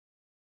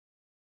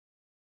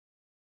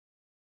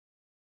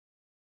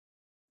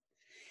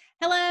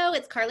Hello,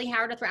 it's Carly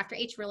Howard with After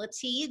H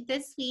Realty.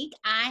 This week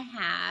I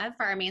have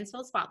for our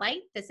Mansfield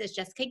Spotlight, this is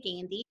Jessica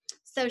Gandy.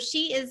 So we're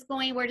just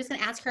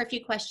going to ask her a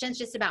few questions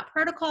just about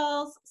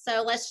protocols.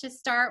 So let's just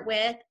start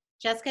with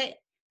Jessica.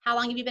 How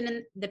long have you been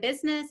in the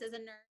business as a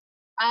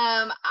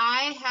nurse?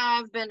 I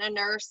have been a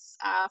nurse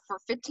for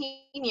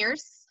 15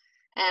 years,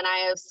 and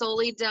I have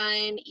solely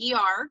done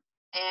ER,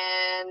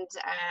 and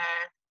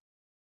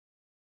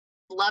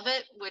love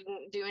it.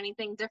 Wouldn't do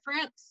anything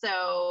different.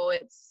 So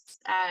it's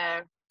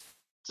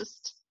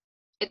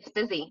it's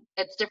busy.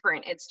 It's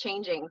different. It's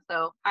changing.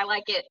 So I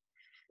like it.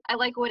 I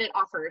like what it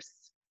offers.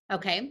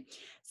 Okay.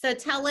 So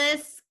tell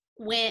us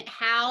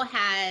how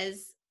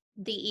has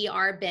the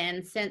ER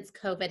been since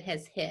COVID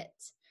has hit?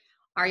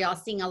 Are y'all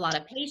seeing a lot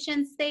of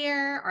patients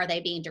there? Are they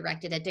being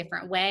directed a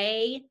different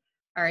way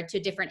or to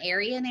a different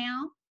area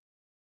now?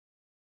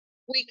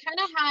 We kind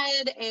of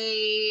had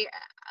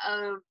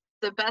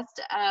the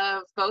best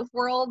of both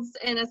worlds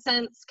in a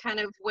sense, kind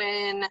of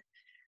when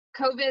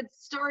COVID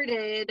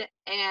started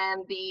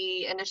and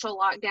the initial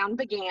lockdown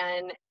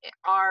began,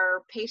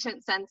 our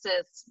patient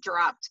census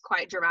dropped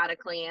quite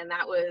dramatically, and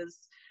that was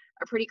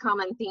a pretty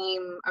common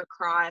theme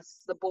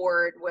across the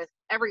board with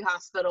every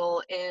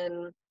hospital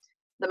in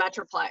the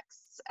Metroplex.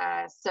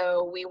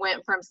 So we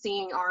went from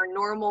seeing our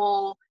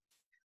normal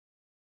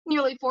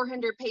nearly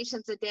 400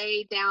 patients a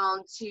day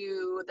down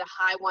to the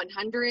high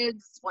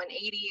 100s,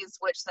 180s,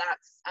 which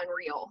that's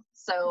unreal.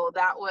 So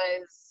that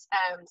was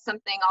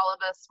something all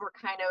of us were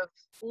kind of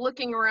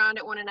looking around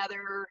at one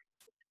another,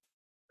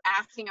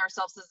 asking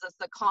ourselves, is this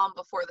the calm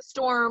before the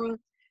storm?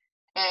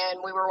 And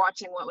we were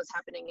watching what was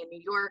happening in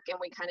New York, and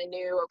we kind of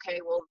knew, okay,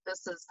 well,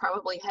 this is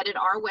probably headed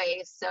our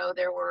way. So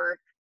there were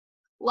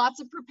lots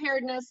of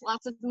preparedness,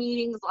 lots of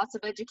meetings, lots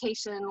of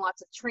education,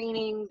 lots of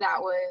training that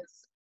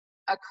was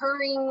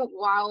occurring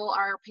while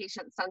our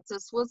patient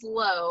census was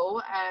low.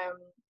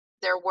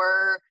 There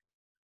were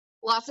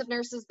lots of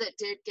nurses that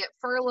did get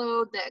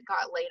furloughed, that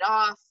got laid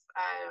off.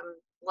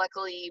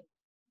 Luckily,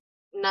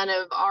 none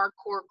of our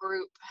core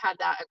group had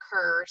that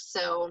occur.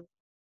 So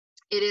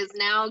it is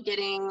now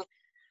getting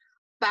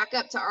back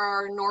up to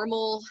our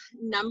normal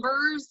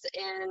numbers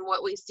and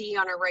what we see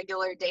on a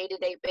regular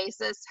day-to-day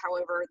basis.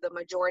 However, the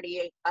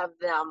majority of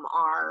them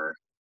are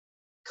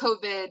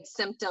COVID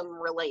symptom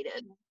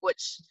related,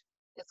 which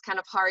is kind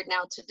of hard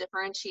now to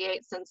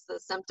differentiate since the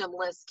symptom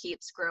list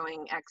keeps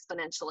growing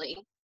exponentially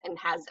and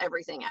has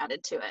everything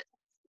added to it.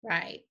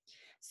 Right.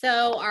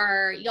 So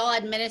are y'all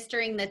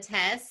administering the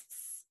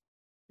tests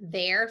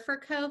there for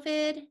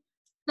COVID?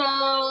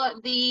 So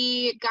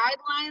the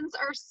guidelines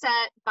are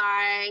set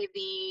by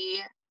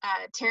the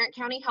Tarrant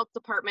County Health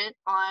Department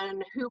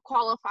on who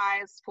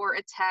qualifies for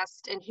a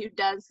test and who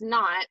does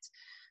not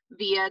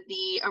via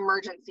the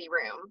emergency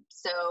room.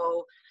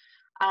 So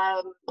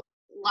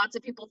lots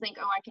of people think,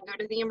 oh, I can go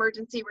to the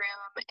emergency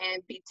room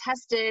and be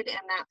tested,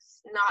 and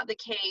that's not the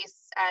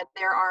case.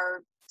 There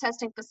are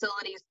testing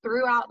facilities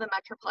throughout the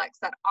Metroplex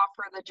that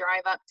offer the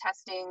drive-up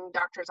testing,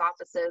 doctor's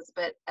offices,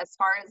 but as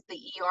far as the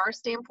ER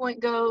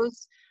standpoint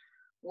goes,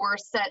 we're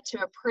set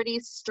to a pretty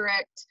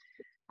strict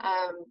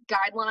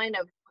guideline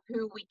of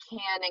who we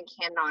can and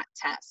cannot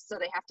test. So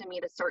they have to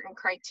meet a certain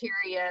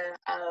criteria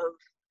of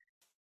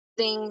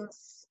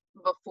things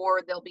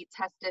before they'll be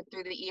tested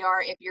through the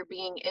ER. If you're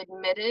being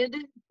admitted,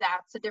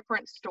 that's a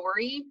different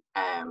story.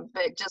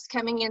 But just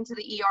coming into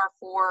the ER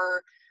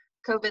for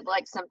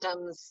COVID-like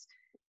symptoms,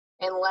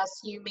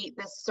 unless you meet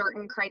this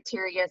certain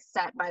criteria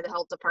set by the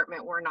health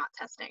department, we're not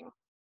testing.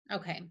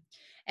 Okay.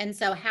 And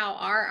so how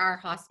are our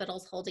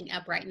hospitals holding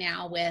up right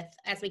now with,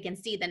 as we can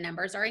see, the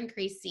numbers are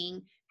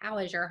increasing. How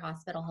is your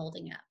hospital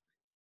holding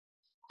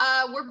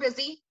up? We're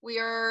busy. We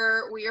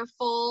are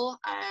full.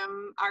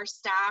 Our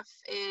staff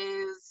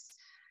is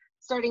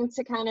starting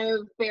to kind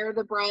of bear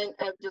the brunt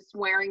of just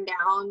wearing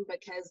down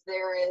because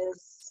there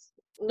is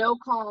no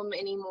calm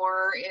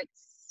anymore.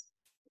 It's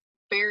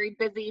very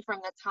busy from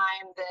the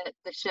time that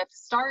the shift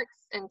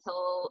starts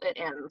until it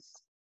ends.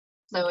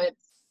 So Okay.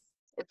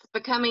 it's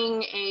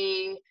becoming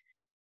a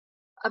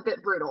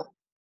bit brutal.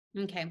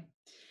 Okay.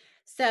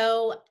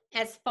 So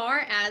as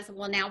far as,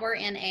 well, now we're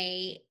in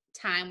a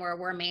time where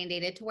we're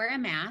mandated to wear a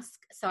mask.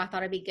 So I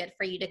thought it'd be good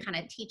for you to kind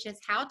of teach us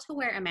how to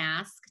wear a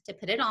mask, to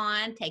put it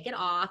on, take it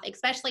off,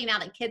 especially now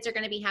that kids are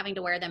going to be having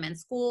to wear them in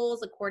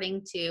schools,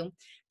 according to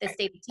the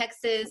state of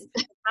Texas.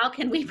 How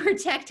can we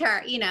protect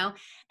our, and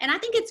I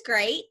think it's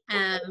great,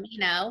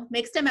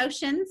 mixed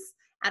emotions.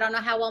 I don't know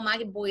how well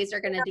my boys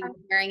are going to do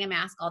wearing a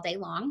mask all day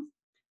long,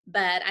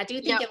 but I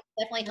do think it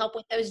will definitely help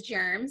with those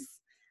germs.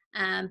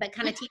 But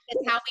kind of teach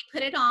us how we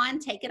put it on,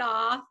 take it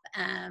off.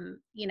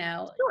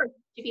 Sure.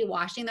 Should be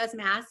washing those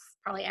masks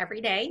probably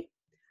every day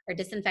or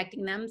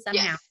disinfecting them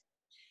somehow.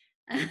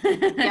 Yes.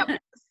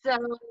 Yep. So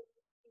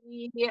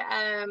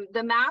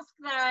the mask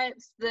that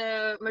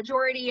the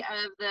majority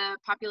of the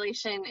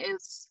population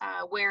is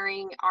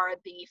wearing are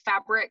the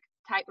fabric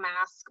type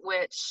mask,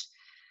 which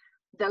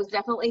those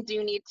definitely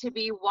do need to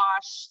be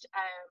washed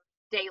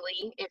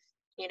daily. If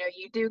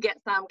you do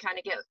get some, kind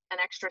of get an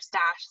extra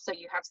stash so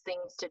you have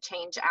things to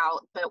change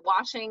out. But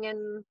washing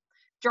and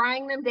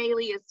drying them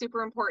daily is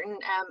super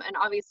important. And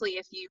obviously,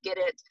 if you get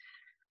it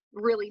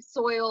really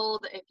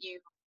soiled, if you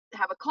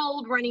have a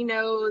cold, runny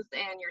nose,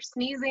 and you're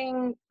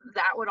sneezing,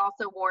 that would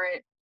also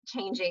warrant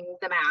changing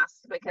the mask,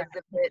 because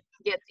if it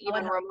gets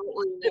even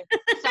remotely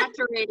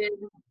saturated,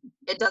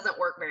 it doesn't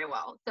work very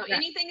well. So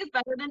anything is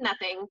better than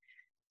nothing.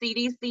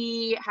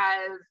 CDC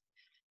has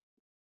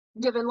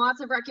given lots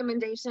of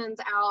recommendations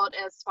out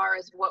as far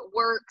as what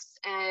works,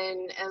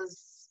 and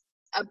as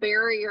a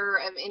barrier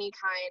of any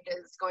kind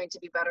is going to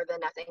be better than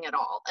nothing at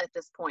all at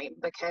this point,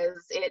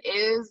 because it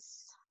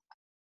is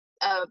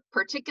a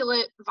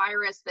particulate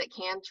virus that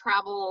can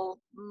travel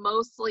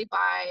mostly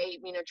by,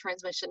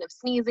 transmission of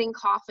sneezing,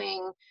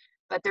 coughing,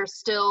 but there's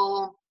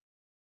still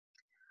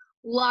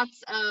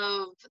lots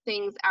of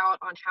things out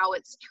on how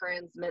it's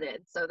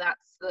transmitted. So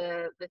that's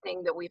the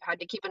thing that we've had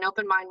to keep an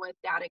open mind with.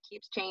 Data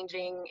keeps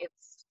changing.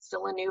 It's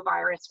still a new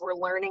virus. We're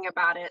learning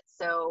about it.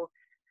 So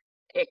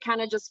it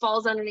kind of just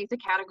falls underneath the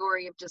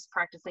category of just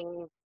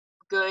practicing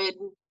good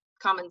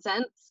common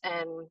sense,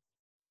 and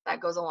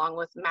that goes along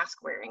with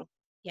mask wearing.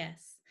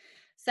 Yes.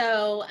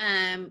 So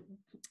can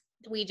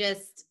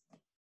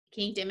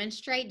you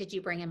demonstrate? Did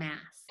you bring a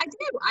mask? I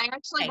do. I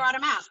actually brought a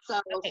mask.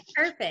 So okay,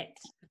 perfect.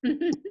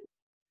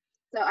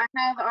 So I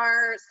have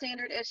our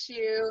standard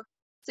issue,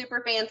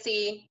 super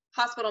fancy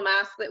hospital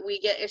mask that we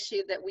get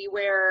issued, that we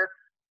wear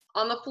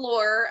on the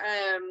floor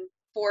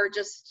for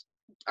just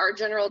our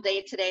general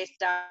day-to-day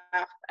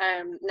stuff.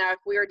 Now, if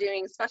we are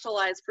doing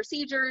specialized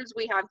procedures,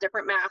 we have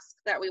different masks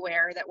that we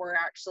wear that we're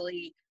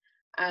actually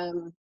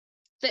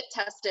fit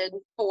tested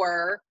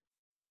for.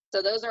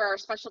 So those are our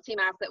specialty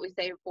masks that we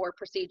save for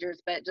procedures,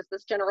 but just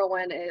this general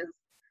one is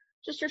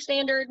just your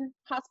standard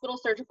hospital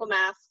surgical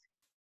mask.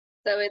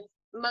 So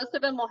most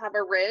of them will have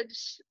a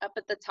ridge up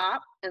at the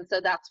top, and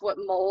so that's what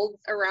molds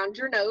around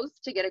your nose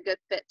to get a good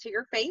fit to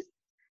your face,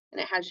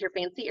 and it has your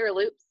fancy ear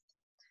loops.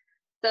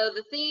 So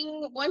the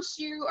thing, once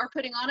you are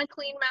putting on a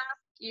clean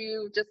mask,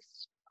 you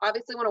just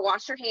obviously want to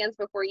wash your hands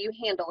before you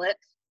handle it.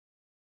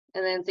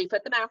 And then so you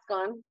put the mask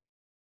on,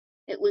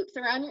 it loops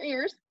around your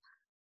ears,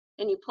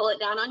 and you pull it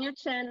down on your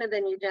chin, and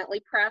then you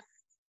gently press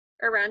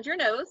around your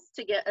nose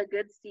to get a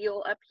good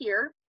seal up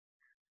here.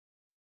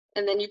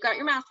 And then you've got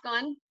your mask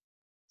on.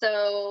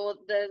 So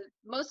the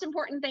most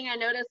important thing I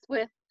noticed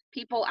with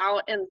people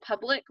out in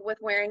public with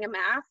wearing a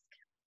mask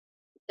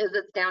is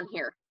it's down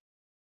here.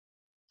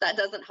 That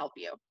doesn't help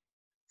you.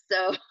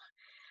 So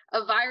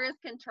a virus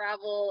can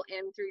travel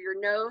in through your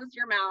nose,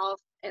 your mouth,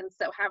 and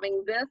so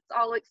having this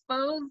all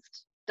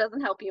exposed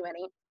doesn't help you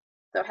any.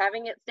 So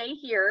having it stay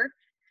here.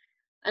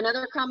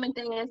 Another common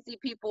thing I see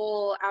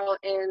people out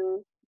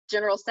in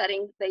general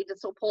settings, they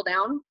just will pull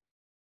down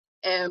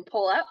and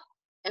pull up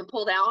and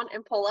pull down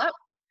and pull up.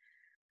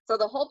 So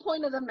the whole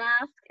point of the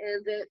mask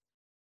is it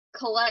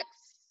collects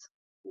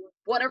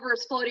whatever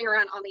is floating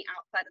around on the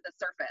outside of the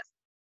surface.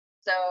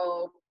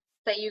 So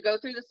say you go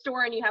through the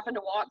store and you happen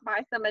to walk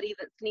by somebody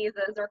that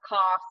sneezes or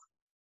coughs,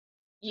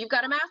 you've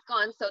got a mask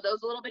on, so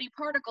those little bitty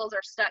particles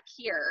are stuck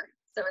here.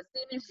 So as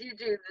soon as you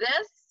do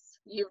this,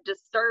 you've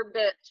disturbed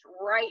it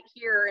right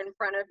here in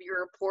front of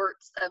your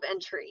ports of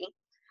entry.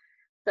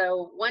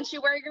 So once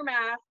you wear your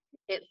mask,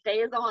 it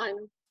stays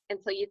on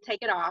until you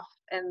take it off.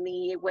 And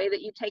the way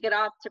that you take it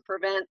off to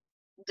prevent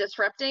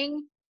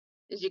disrupting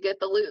is you get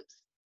the loops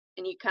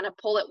and you kind of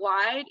pull it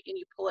wide and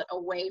you pull it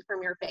away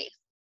from your face.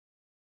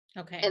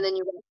 Okay. And then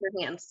you wash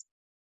your hands.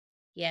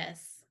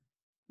 Yes.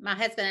 My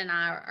husband and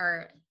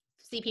I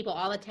see people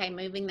all the time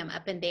moving them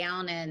up and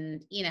down,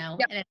 and,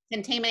 and it's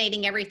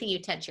contaminating everything.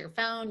 You touch your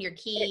phone, your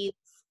keys,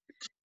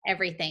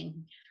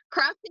 everything.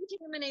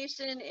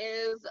 Cross-contamination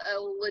is a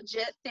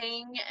legit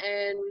thing,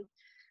 and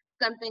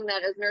something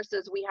that as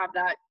nurses, we have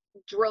that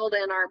drilled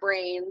in our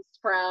brains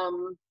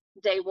from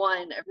day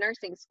one of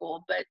nursing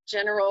school, but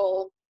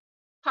general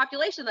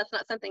population, that's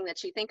not something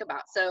that you think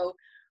about. So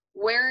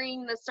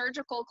wearing the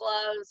surgical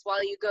gloves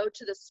while you go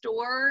to the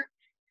store,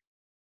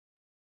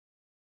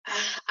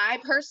 I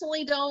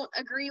personally don't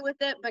agree with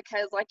it,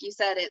 because like you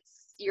said,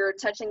 you're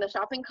touching the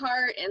shopping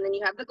cart and then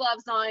you have the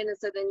gloves on, and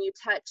so then you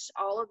touch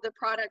all of the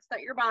products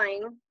that you're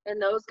buying,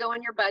 and those go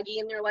in your buggy,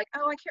 and you're like,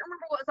 oh, I can't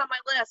remember what was on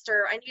my list,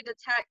 or I need to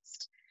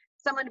text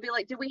someone to be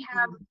like, do we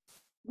have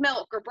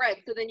milk or bread?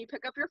 So then you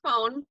pick up your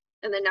phone,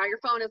 and then now your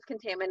phone is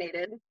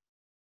contaminated.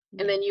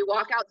 And then you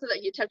walk out so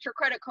that you touch your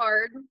credit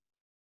card,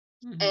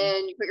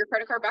 and you put your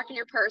credit card back in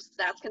your purse,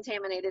 that's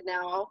contaminated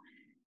now,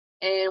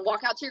 and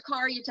walk out to your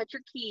car, you touch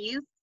your keys.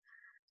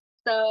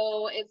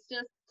 So it's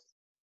just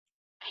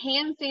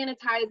hand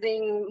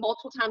sanitizing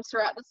multiple times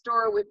throughout the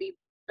store would be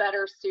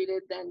better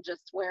suited than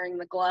just wearing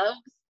the gloves,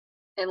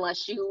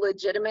 unless you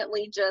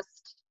legitimately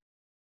just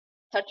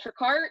touch your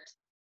cart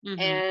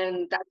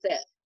and that's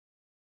it.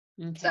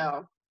 Okay.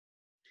 So.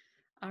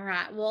 All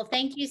right. Well,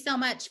 thank you so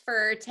much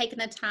for taking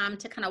the time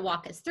to kind of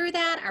walk us through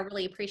that. I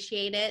really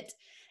appreciate it.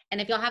 And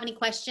if y'all have any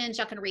questions,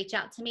 y'all can reach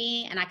out to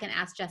me and I can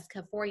ask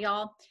Jessica for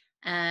y'all.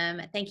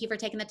 Thank you for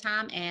taking the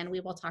time, and we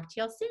will talk to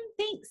y'all soon.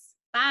 Thanks.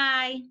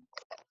 Bye.